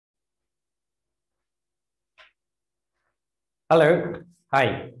Hello,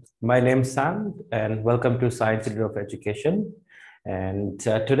 hi, my name is Sam, and welcome to Science Center of Education. And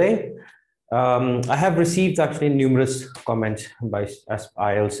today, I have received actually numerous comments by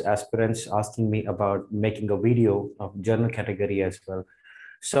IELTS aspirants asking me about making a video of journal category as well.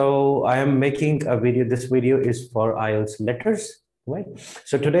 So I am making a video. This video is for IELTS letters, right?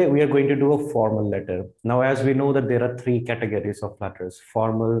 So today we are going to do a formal letter. Now, as we know that there are three categories of letters: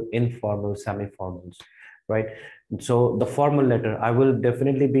 formal, informal, semi-formals, right? So the formal letter, I will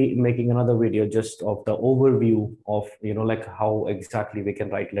definitely be making another video just of the overview of, like how exactly we can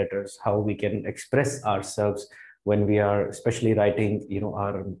write letters, how we can express ourselves when we are especially writing,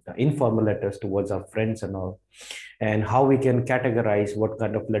 our informal letters towards our friends and all, and how we can categorize what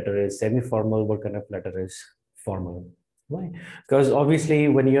kind of letter is semi-formal, what kind of letter is formal. Right. Because obviously,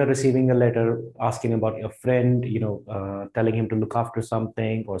 when you're receiving a letter asking about your friend, telling him to look after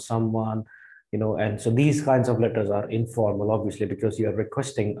something or someone, and so these kinds of letters are informal, obviously, because you're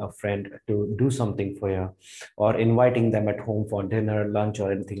requesting a friend to do something for you or inviting them at home for dinner, lunch,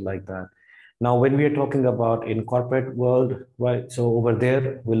 or anything like that. Now, when we are talking about in corporate world, right, so over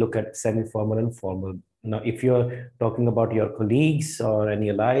there, we look at semi-formal and formal. Now, if you're talking about your colleagues or any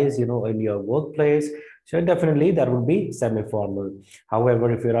allies, in your workplace, so definitely that would be semi-formal.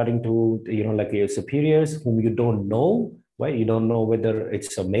 However, if you're writing to, like your superiors whom you don't know, right, you don't know whether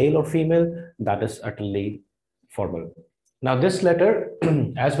it's a male or female, that is utterly formal. Now, this letter,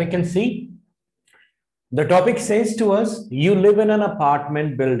 as we can see, the topic says to us, you live in an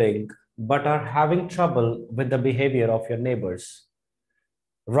apartment building but are having trouble with the behavior of your neighbors.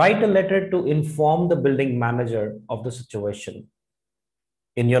 Write a letter to inform the building manager of the situation.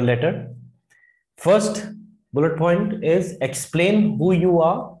 In your letter, first bullet point is explain who you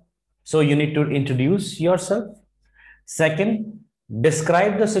are. So you need to introduce yourself. Second,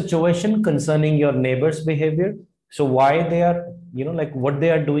 describe the situation concerning your neighbor's behavior. So why they are, like what they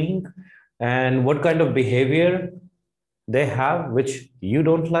are doing and what kind of behavior they have, which you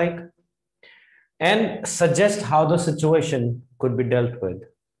don't like, and suggest how the situation could be dealt with.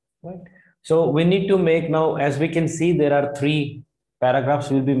 Right. So we need to make now, as we can see, there are three paragraphs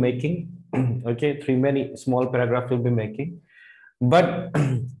we'll be making. Okay, many small paragraphs we'll be making. But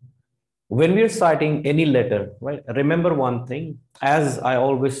when we're citing any letter, right, remember one thing, as I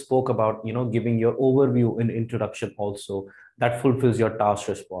always spoke about, giving your overview in introduction also, that fulfills your task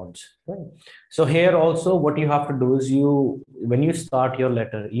response. Right? So here also what you have to do is when you start your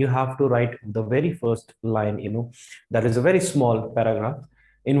letter, you have to write the very first line, that is a very small paragraph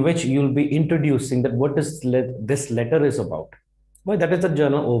in which you'll be introducing that what is this letter is about. Well, that is the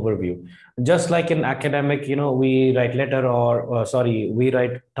journal overview. Just like in academic, we write letter or sorry, we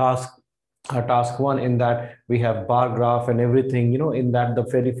write task one. In that we have bar graph and everything, in that the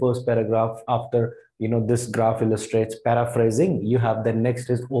very first paragraph after, this graph illustrates paraphrasing, you have the next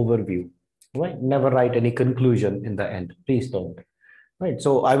is overview, right? Never write any conclusion in the end. Please don't. Right.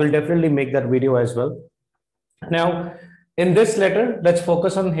 So I will definitely make that video as well. Now, in this letter, let's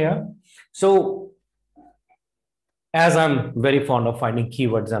focus on here. So as I'm very fond of finding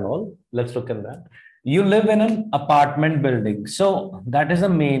keywords and all, let's look at that. You live in an apartment building. So that is the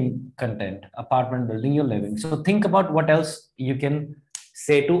main content, apartment building you're living. So think about what else you can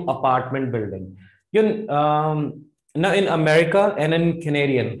say to apartment building. Now in America and in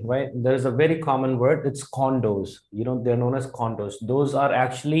Canadian, right, there's a very common word, it's condos. They're known as condos. Those are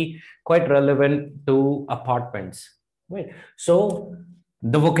actually quite relevant to apartments, right? So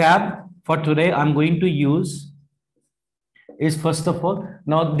the vocab for today I'm going to use is, first of all,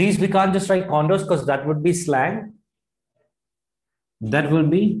 now these we can't just write condos because that would be slang. That will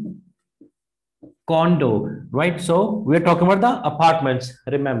be condo, right? So we're talking about the apartments,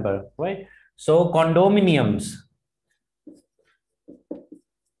 remember, right? So condominiums.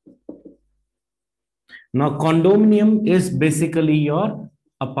 Now condominium is basically your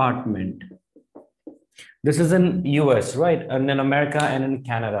apartment. This is in US, right? And in America and in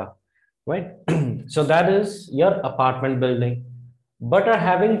Canada, right? So that is your apartment building, but are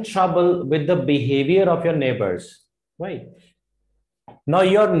having trouble with the behavior of your neighbors, right? Now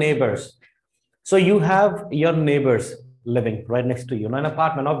your neighbors. So you have your neighbors living right next to you. Now an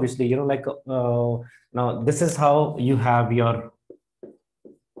apartment, obviously, like now this is how you have your,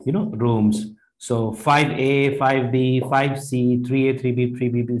 rooms. So 5A, 5B, 5C, 3A, 3B,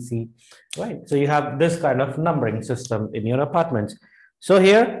 3B, BC, right? So you have this kind of numbering system in your apartments. So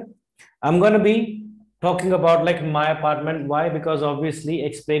here I'm going to be talking about like my apartment. Why? Because obviously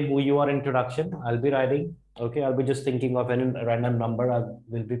explain who you are introduction. I'll be writing. Okay. I'll be just thinking of any random number I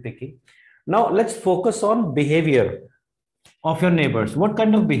will be picking. Now let's focus on behavior of your neighbors. What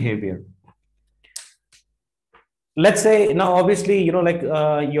kind of behavior? let's say now, obviously, like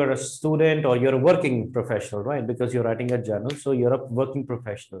you're a student or you're a working professional, right? Because you're writing a journal, so you're a working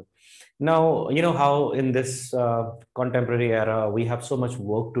professional. Now, you know how in this contemporary era, we have so much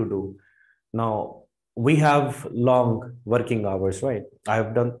work to do. Now, we have long working hours, right?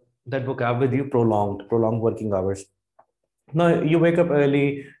 I've done that vocab with you, prolonged working hours. Now, you wake up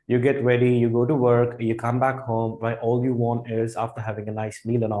early, you get ready, you go to work, you come back home, right? All you want is, after having a nice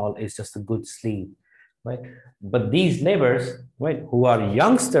meal and all, is just a good sleep, right? But these neighbors, right, who are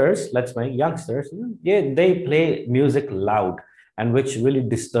youngsters, let's say youngsters, yeah, they play music loud, and which really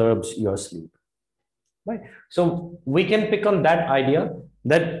disturbs your sleep, right? So we can pick on that idea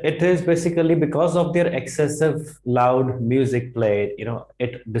that it is basically because of their excessive loud music played,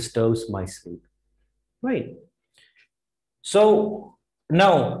 it disturbs my sleep, right? So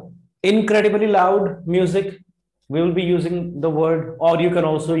now, incredibly loud music, we will be using the word, or you can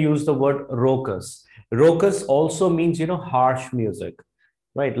also use the word raucous. Raucous also means, harsh music,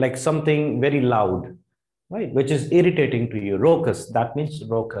 right? Like something very loud, right? Which is irritating to you. Raucous, that means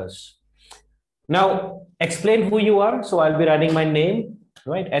raucous. Now, explain who you are. So I'll be writing my name,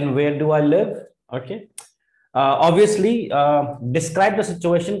 right? And where do I live? Okay. Obviously, describe the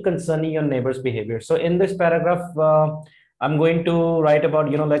situation concerning your neighbor's behavior. So in this paragraph, I'm going to write about,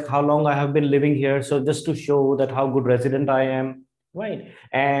 like how long I have been living here. So just to show that how good resident I am, right?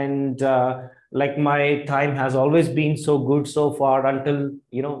 And like my time has always been so good so far until,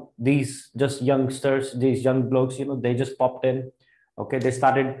 these just youngsters, these young blokes, they just popped in. Okay, they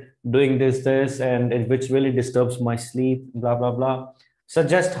started doing this, and which really disturbs my sleep, blah, blah, blah.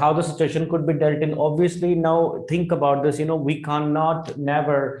 Suggest how the situation could be dealt in. Obviously, now think about this, we cannot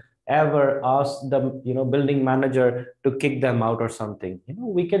never ever ask the building manager to kick them out or something.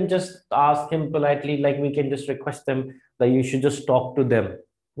 We can just ask him politely, like we can just request them that you should just talk to them,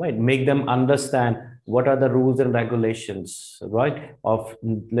 right? Make them understand what are the rules and regulations, right, of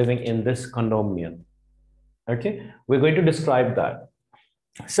living in this condominium. Okay, we're going to describe that.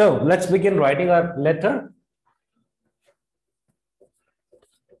 So let's begin writing our letter.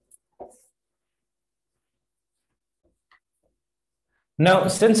 Now,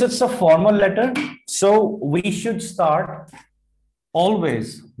 since it's a formal letter, so we should start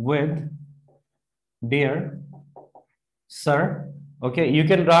always with dear sir. Okay, you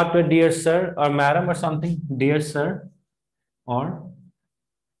can write with dear sir or madam or something. Dear sir or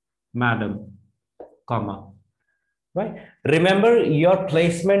madam, comma. Right. Remember, your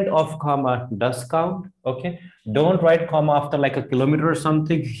placement of comma does count. Okay. Don't write comma after like a kilometer or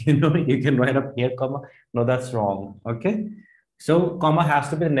something. You can write up here, comma. No, that's wrong. Okay. So comma has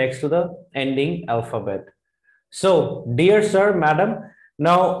to be next to the ending alphabet. So, dear sir, madam,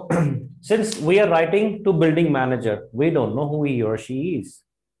 now since we are writing to building manager, we don't know who he or she is.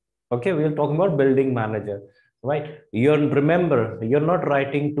 Okay, we are talking about building manager, right? You're not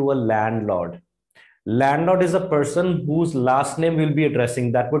writing to a landlord. Landlord is a person whose last name we'll be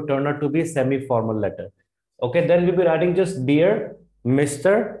addressing. That would turn out to be a semi-formal letter. Okay, then we'll be writing just dear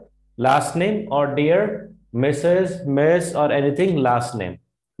Mr. last name, or dear Mrs., Miss, or anything last name.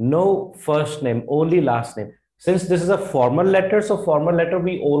 No first name, only last name. Since this is a formal letter, so formal letter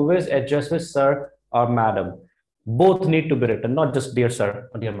we always address with sir or madam. Both need to be written, not just dear sir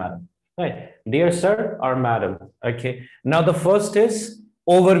or dear madam. Right? Dear sir or madam. Okay. Now the first is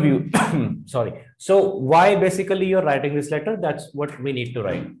overview. Sorry. So why basically you're writing this letter? That's what we need to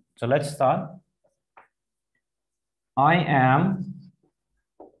write. So let's start. I am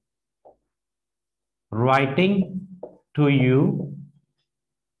writing to you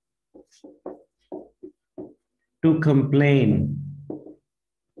to complain.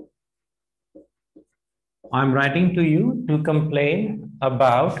 I'm writing to you to complain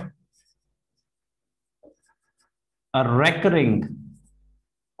about a recurring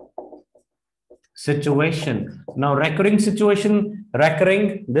situation. Now, recurring situation,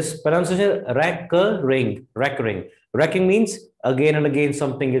 recurring, this pronunciation, recurring. Recurring means again and again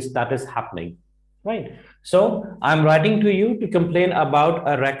something is that is happening, right? So I'm writing to you to complain about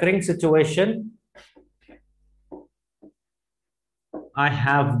a recurring situation I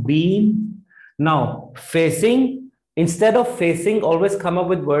have been now facing. Instead of facing, always come up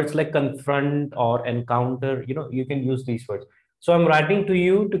with words like confront or encounter. You can use these words. So I'm writing to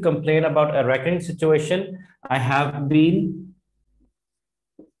you to complain about a recurring situation I have been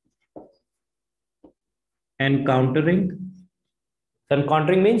encountering.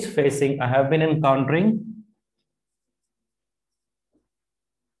 Encountering means facing. I have been encountering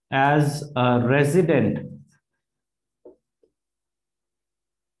as a resident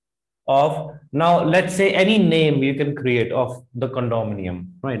of, now let's say any name you can create of the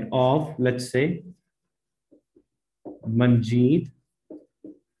condominium, right? Of, let's say, Manjeet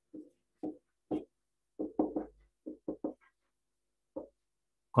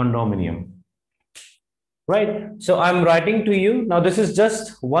condominium. Right. So I'm writing to you. Now, this is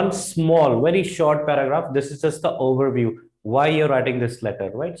just one small, very short paragraph. This is just the overview why you're writing this letter,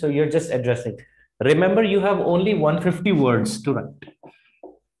 right? So you're just addressing. Remember, you have only 150 words to write.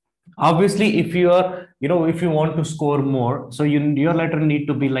 Obviously, if you are, if you want to score more, so your letter need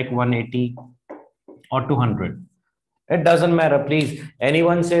to be like 180 or 200. It doesn't matter, please.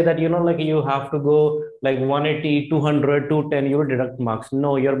 Anyone say that, like you have to go like 180, 200, 210, you will deduct marks.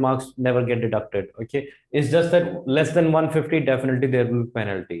 No, your marks never get deducted. Okay. It's just that less than 150, definitely there will be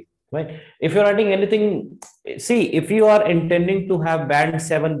penalty. Right. If you're writing anything, see, if you are intending to have band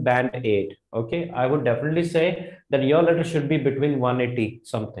 7, band 8, okay, I would definitely say that your letter should be between 180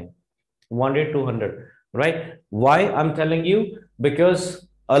 something. 100 200, right? Why I'm telling you? Because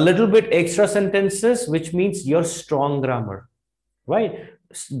a little bit extra sentences, which means your strong grammar, right?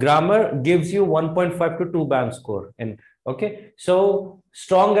 Grammar gives you 1.5 to 2 band score. And okay, so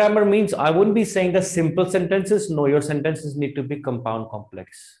strong grammar means I wouldn't be saying the simple sentences. No, your sentences need to be compound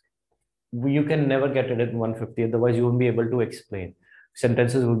complex. You can never get it at 150, otherwise you won't be able to explain.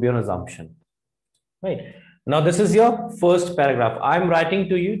 Sentences will be an assumption. Right. Now, this is your first paragraph. I'm writing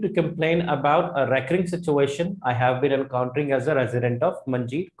to you to complain about a recurring situation I have been encountering as a resident of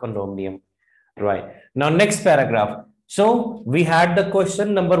Manjeet condominium. Right. Now, next paragraph. So, we had the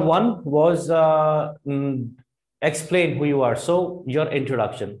question number one was explain who you are. So, your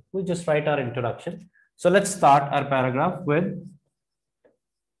introduction. We just write our introduction. So, let's start our paragraph with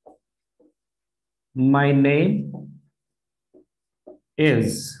my name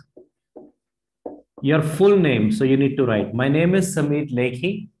is your full name. So you need to write, my name is Samit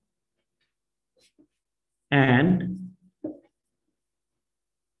Lekhi and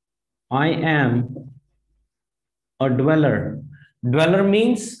I am a dweller. Dweller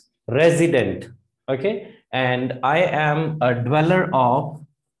means resident. Okay. And I am a dweller of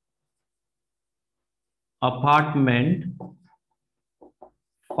apartment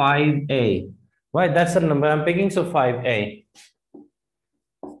 5A. Right. That's the number I'm picking. So 5A.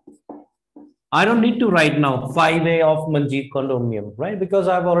 I don't need to write now 5A of Manjeet condominium, right? Because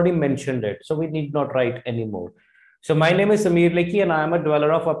I've already mentioned it. So we need not write anymore. So my name is Samir Lekhi and I am a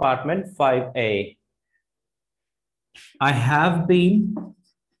dweller of apartment 5A. I have been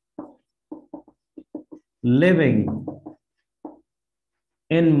living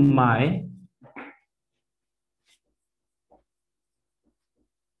in my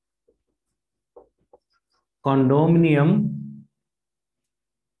condominium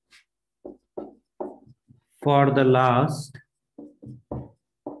for the last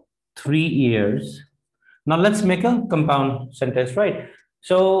 3 years. Now let's make a compound sentence, right?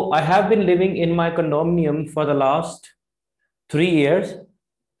 So I have been living in my condominium for the last 3 years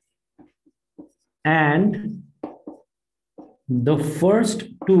and the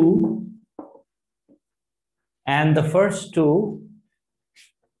first two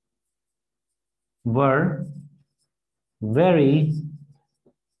were very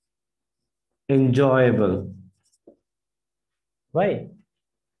enjoyable, right?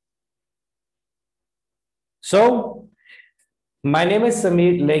 So my name is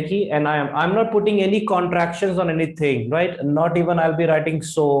Samir Lekhi and I'm not putting any contractions on anything, right? Not even I'll be writing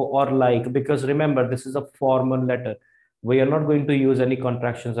so or like, because remember, this is a formal letter. We are not going to use any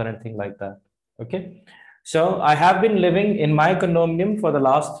contractions or anything like that. Okay. So I have been living in my condominium for the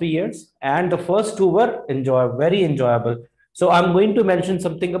last 3 years and the first two were very enjoyable. So I'm going to mention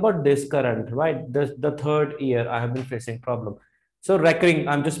something about this current, right? The third year I have been facing problem. So recurring,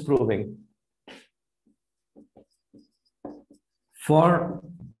 I'm just proving. For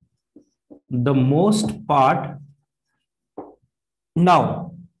the most part,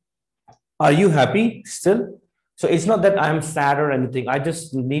 now, are you happy still? So it's not that I'm sad or anything. I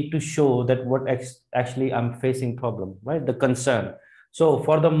just need to show that what actually I'm facing problem, right? The concern. So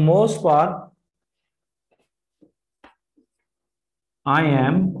for the most part, I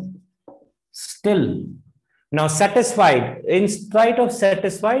am still. Now satisfied, in spite of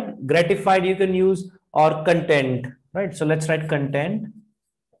satisfied, gratified you can use, or content, right? So let's write content.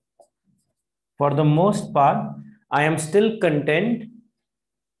 For the most part, I am still content.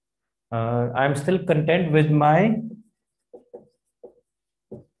 I am still content with my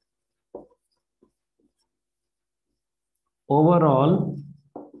overall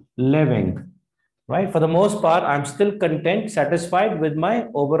living, right? For the most part, I'm still content, satisfied with my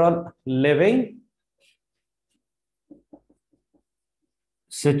overall living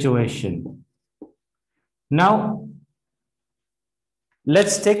situation. Now,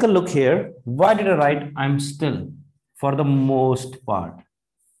 let's take a look here. Why did I write I'm still? For the most part.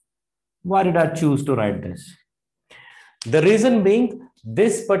 Why did I choose to write this? The reason being,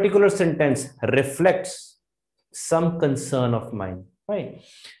 this particular sentence reflects some concern of mine, right?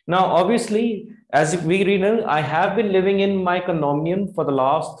 Now, obviously, as we know, I have been living in my condominium for the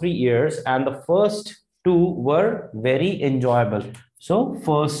last 3 years, and the first two were very enjoyable. So,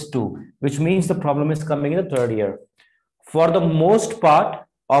 first two, which means the problem is coming in the third year. For the most part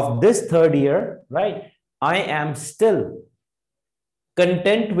of this third year, right, I am still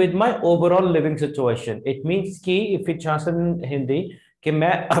content with my overall living situation. It means कि if it translates in Hindi कि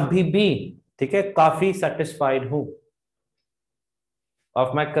मैं अभी भी ठीक है काफी satisfied हूँ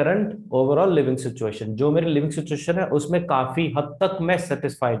of my current overall living situation. जो मेरी living situation है उसमें काफी हद तक मैं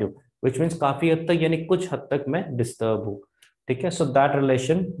satisfied हूँ, which means काफी हद तक यानी कुछ हद तक मैं disturb हूँ. ठीक है, so that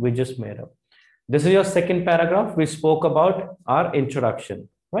relation we just made up. This is your second paragraph. We spoke about our introduction,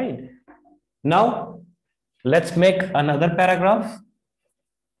 right? Now let's make another paragraph.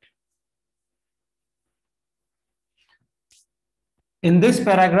 In this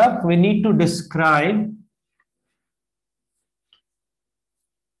paragraph, we need to describe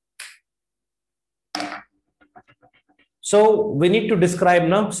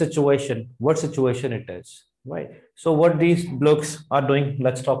now situation, what situation it is, right? So what these blokes are doing,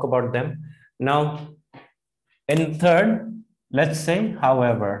 let's talk about them. Now, in third, let's say,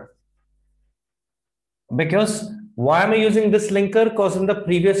 however, because why am I using this linker? Because in the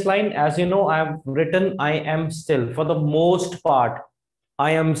previous line, as you know, I have written, I am still, for the most part,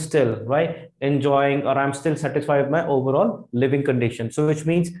 I am still, right, enjoying, or I'm still satisfied with my overall living condition. So which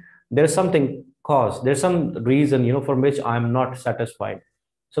means there's something cause, there's some reason, you know, for which I'm not satisfied.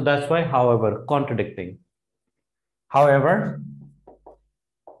 So that's why, however, contradicting. However,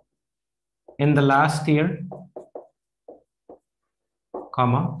 in the last year,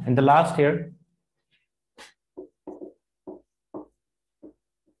 comma, in the last year,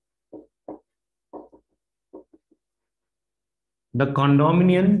 the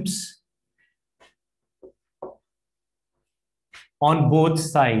condominiums on both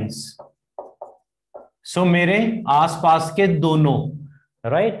sides. So मेरे आसपास के दोनों,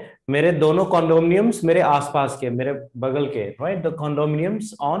 right? मेरे दोनों condominiums मेरे आसपास के, मेरे बगल के, right? The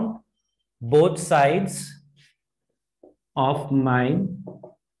condominiums on both sides of mine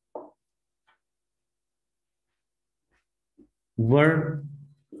were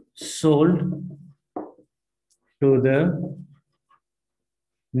sold to the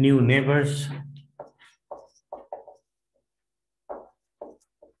new neighbors.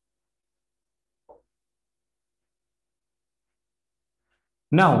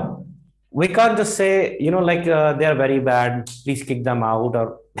 Now, we can't just say, you know, like they are very bad, please kick them out,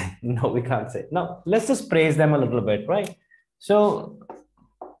 or no, we can't say. No, let's just praise them a little bit, right? So,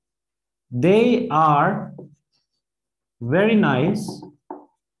 they are very nice,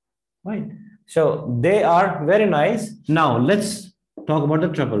 right? So, they are very nice. Now, let's talk about the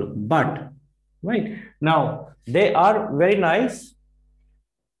trouble, but, right? Now, they are very nice,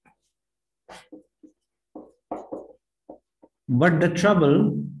 but the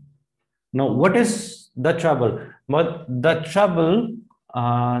trouble, now what is the trouble? But the trouble,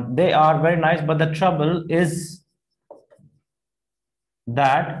 they are very nice, but the trouble is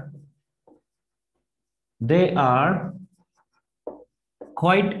that they are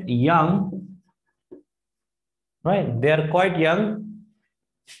quite young, right? They are quite young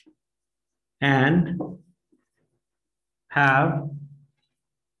and have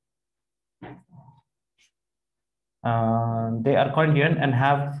they are quite young and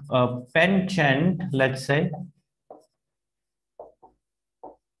have a penchant, let's say,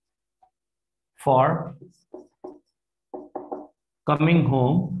 for coming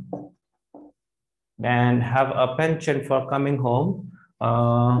home, and have a penchant for coming home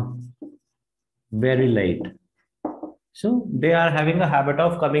very late. So they are having a habit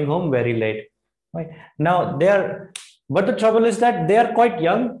of coming home very late, right? Now they are, but the trouble is that they are quite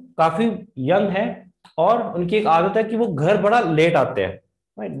young, काफी young है, और उनकी एक आदत है कि वो घर बड़ा लेट आते हैं,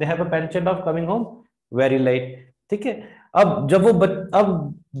 right? They have a penchant of coming home very late. ठीक है, अब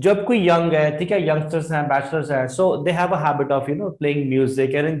जब कोई young है, ठीक है, youngsters हैं, bachelors हैं, so they have a habit of, you know, playing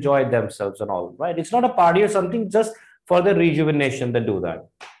music and enjoy themselves and all, right? It's not a party or something, just for the rejuvenation they do that.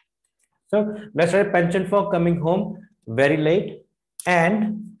 So let's write penchant for coming home very late,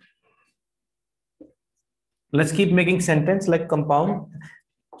 and let's keep making sentence like compound,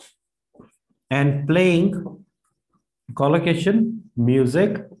 and playing collocation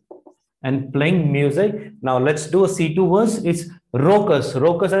music, and playing music. Now let's do a C2 verse. It's raucous.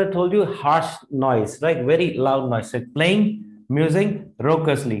 Raucous, I told you, harsh noise, right? Very loud noise. So playing music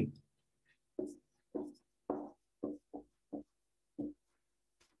raucously.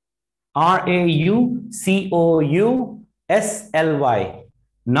 Raucously.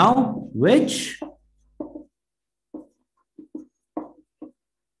 Now, which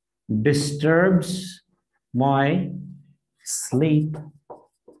disturbs my sleep.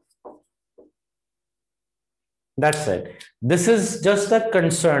 That's it. This is just a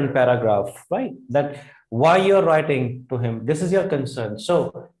concern paragraph, right? That why you're writing to him. This is your concern.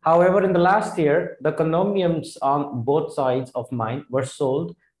 So, however, in the last year, the condominiums on both sides of mine were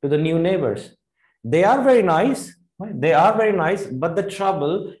sold to the new neighbors. They are very nice. Right? They are very nice, but the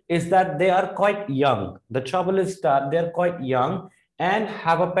trouble is that they are quite young. The trouble is that they're quite young and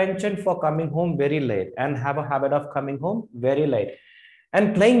have a penchant for coming home very late and have a habit of coming home very late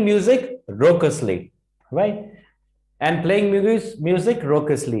and playing music raucously, right? And playing music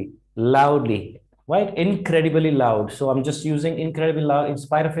raucously, loudly, right? Incredibly loud. So I'm just using incredibly loud. In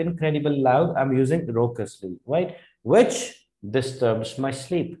spite of incredibly loud, I'm using raucously, right? Which disturbs my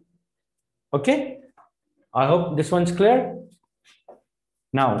sleep. Okay. I hope this one's clear.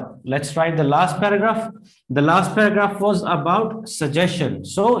 Now, let's write the last paragraph. The last paragraph was about suggestion.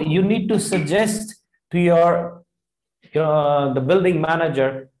 So you need to suggest to your the building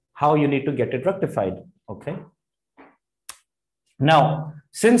manager how you need to get it rectified. Okay. Now,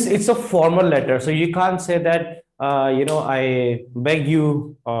 since it's a formal letter, so you can't say that, I beg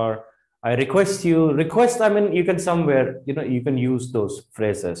you or I request you. Request, I mean, you can somewhere, you can use those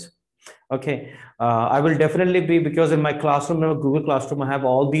phrases. Okay. I will definitely be, because in my classroom, Google Classroom, I have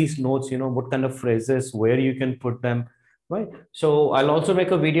all these notes, what kind of phrases, where you can put them, right? So I'll also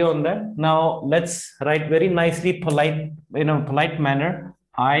make a video on that. Now, let's write very nicely, polite, in a polite manner.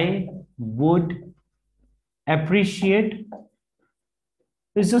 I would appreciate.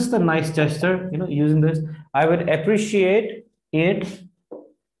 It's just a nice gesture, using this. I would appreciate it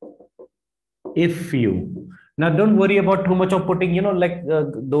if you. Now, don't worry about too much of putting, like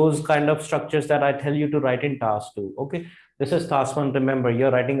those kind of structures that I tell you to write in task two. Okay. This is task one. Remember, you're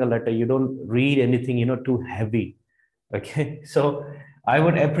writing a letter. You don't read anything, too heavy. Okay. So I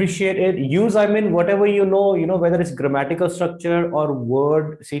would appreciate it. Use, I mean, whatever whether it's grammatical structure or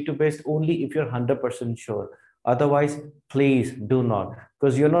word C2 based, only if you're 100% sure. Otherwise, please do not,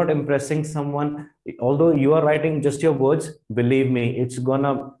 because you're not impressing someone. Although you are writing just your words, believe me, it's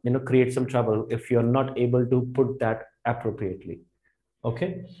gonna create some trouble if you're not able to put that appropriately.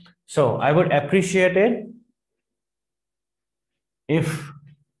 Okay. So I would appreciate it if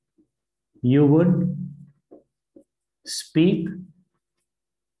you would speak,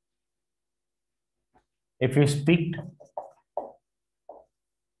 if you speak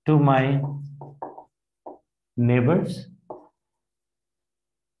to my neighbors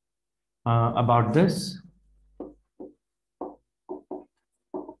about this.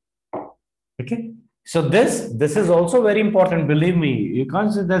 Okay. So this is also very important. Believe me, you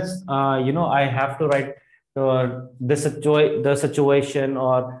can't say that's I have to write the situation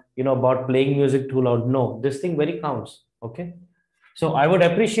or about playing music too loud. No, this thing very counts. Okay. So I would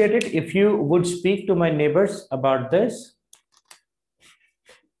appreciate it if you would speak to my neighbors about this.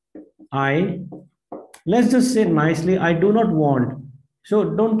 Let's just say nicely, I do not want. So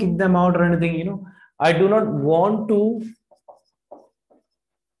don't kick them out or anything. I do not want to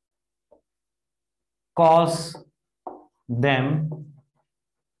cause them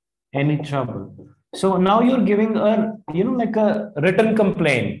any trouble. So now you're giving a like a written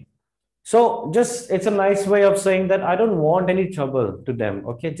complaint. So just, it's a nice way of saying that I don't want any trouble to them.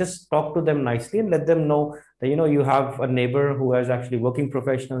 Okay, just talk to them nicely and let them know that you have a neighbor who is actually working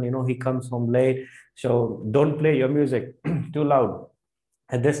professional. He comes home late, so don't play your music too loud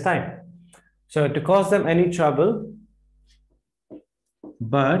at this time. So to cause them any trouble,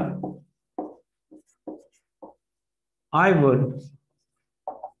 but I would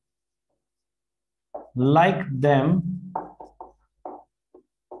like them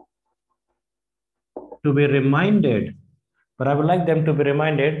to be reminded, but I would like them to be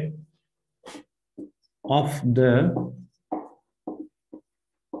reminded of the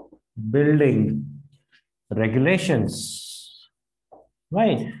building regulations,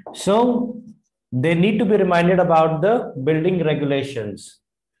 right? So they need to be reminded about the building regulations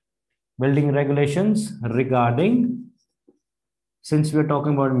regarding, since we're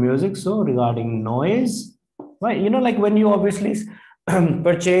talking about music, so regarding noise, right? Like when you obviously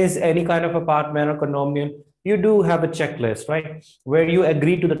purchase any kind of apartment or condominium, you do have a checklist, right, where you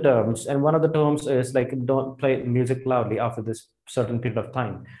agree to the terms, and one of the terms is like, don't play music loudly after this certain period of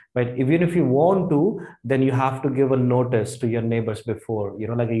time. But even if you want to, then you have to give a notice to your neighbors before,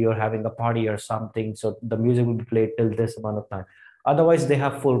 like you're having a party or something, so the music will be played till this amount of time. Otherwise they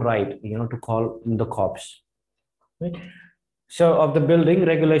have full right to call the cops, right? So of the building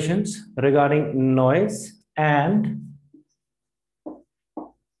regulations regarding noise, and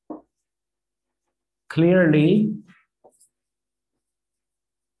clearly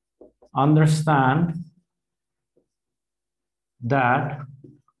understand that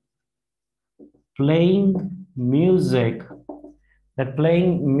playing music,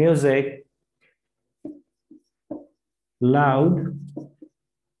 loud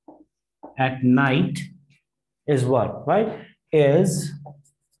at night is what, right? Is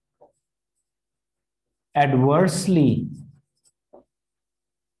adversely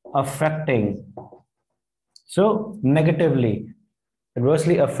affecting, so negatively,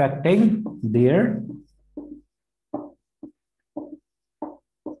 adversely affecting their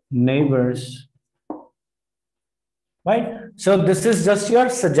neighbors, right? So this is just your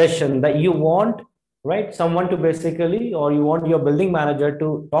suggestion that you want, right, someone to basically, or you want your building manager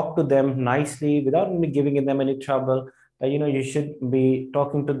to talk to them nicely without giving them any trouble. You know, you should be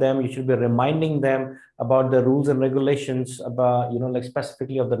talking to them, you should be reminding them about the rules and regulations about, you know, like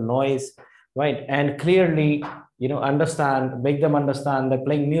specifically of the noise, right? And clearly, you know, make them understand that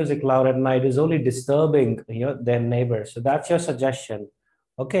playing music loud at night is only disturbing, you know, their neighbors. So that's your suggestion.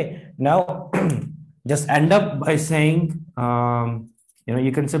 Okay, now just end up by saying, you know,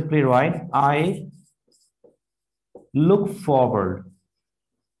 you can simply write, I look forward,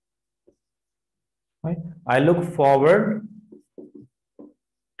 right? I look forward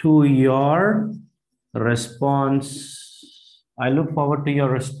to your response. I look forward to your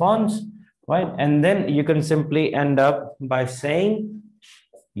response, right? And then you can simply end up by saying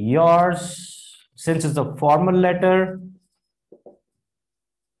yours, since it's a formal letter,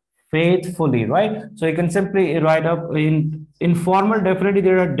 faithfully, right? So you can simply write up in informal. Definitely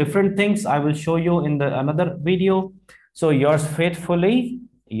there are different things I will show you in the another video. So yours faithfully,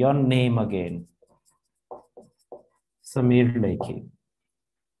 your name again, Samir Lekhi,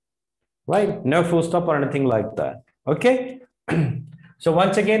 right? No full stop or anything like that. Okay. So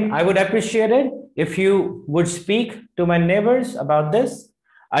once again, I would appreciate it if you would speak to my neighbors about this.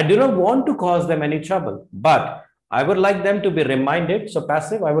 I do not want to cause them any trouble, but I would like them to be reminded. So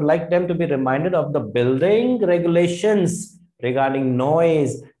passive, I would like them to be reminded of the building regulations regarding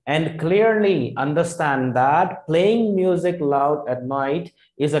noise, and clearly understand that playing music loud at night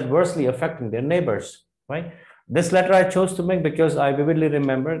is adversely affecting their neighbors, right? This letter I chose to make because I vividly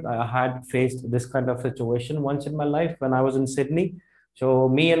remember I had faced this kind of situation once in my life when I was in Sydney. So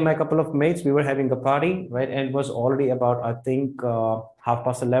me and my couple of mates, we were having a party, right? And it was already about, I think,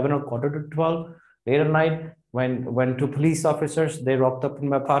 11:30 or quarter to 12 late at night, when two police officers, they rocked up in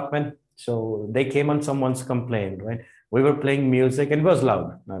my apartment. So they came on someone's complaint, right? We were playing music and it was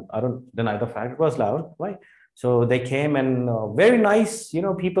loud. Now, I don't deny the fact it was loud, right? So they came, and very nice, you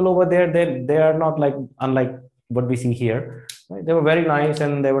know, people over there. They are not like unlike what we see here, right? They were very nice,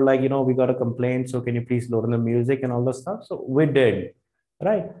 and they were like, you know, we got a complaint, so can you please load in the music and all the stuff. So we did,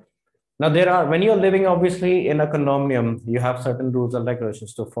 right? Now there are, when you're living obviously in a condominium, you have certain rules and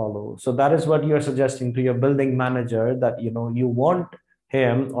regulations to follow. So that is what you're suggesting to your building manager, that, you know, you want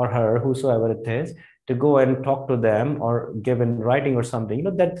him or her, whosoever it is, to go and talk to them or give in writing or something. You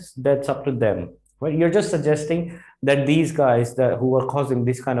know, that's up to them. Right? You're just suggesting that these guys that who are causing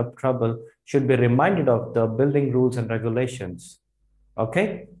this kind of trouble should be reminded of the building rules and regulations.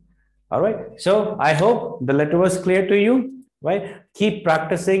 Okay. All right. So I hope the letter was clear to you. Right. Keep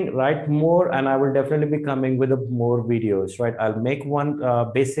practicing, write more, and I will definitely be coming with more videos. Right. I'll make one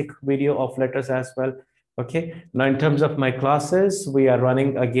basic video of letters as well. Okay. Now, in terms of my classes, we are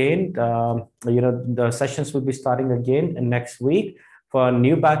running again. You know, the sessions will be starting again next week for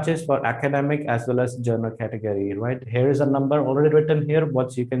new batches for academic as well as journal category. Right. Here is a number already written here.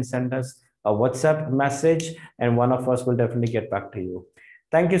 What you can send us a WhatsApp message, and one of us will definitely get back to you.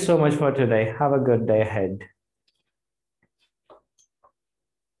 Thank you so much for today. Have a good day ahead.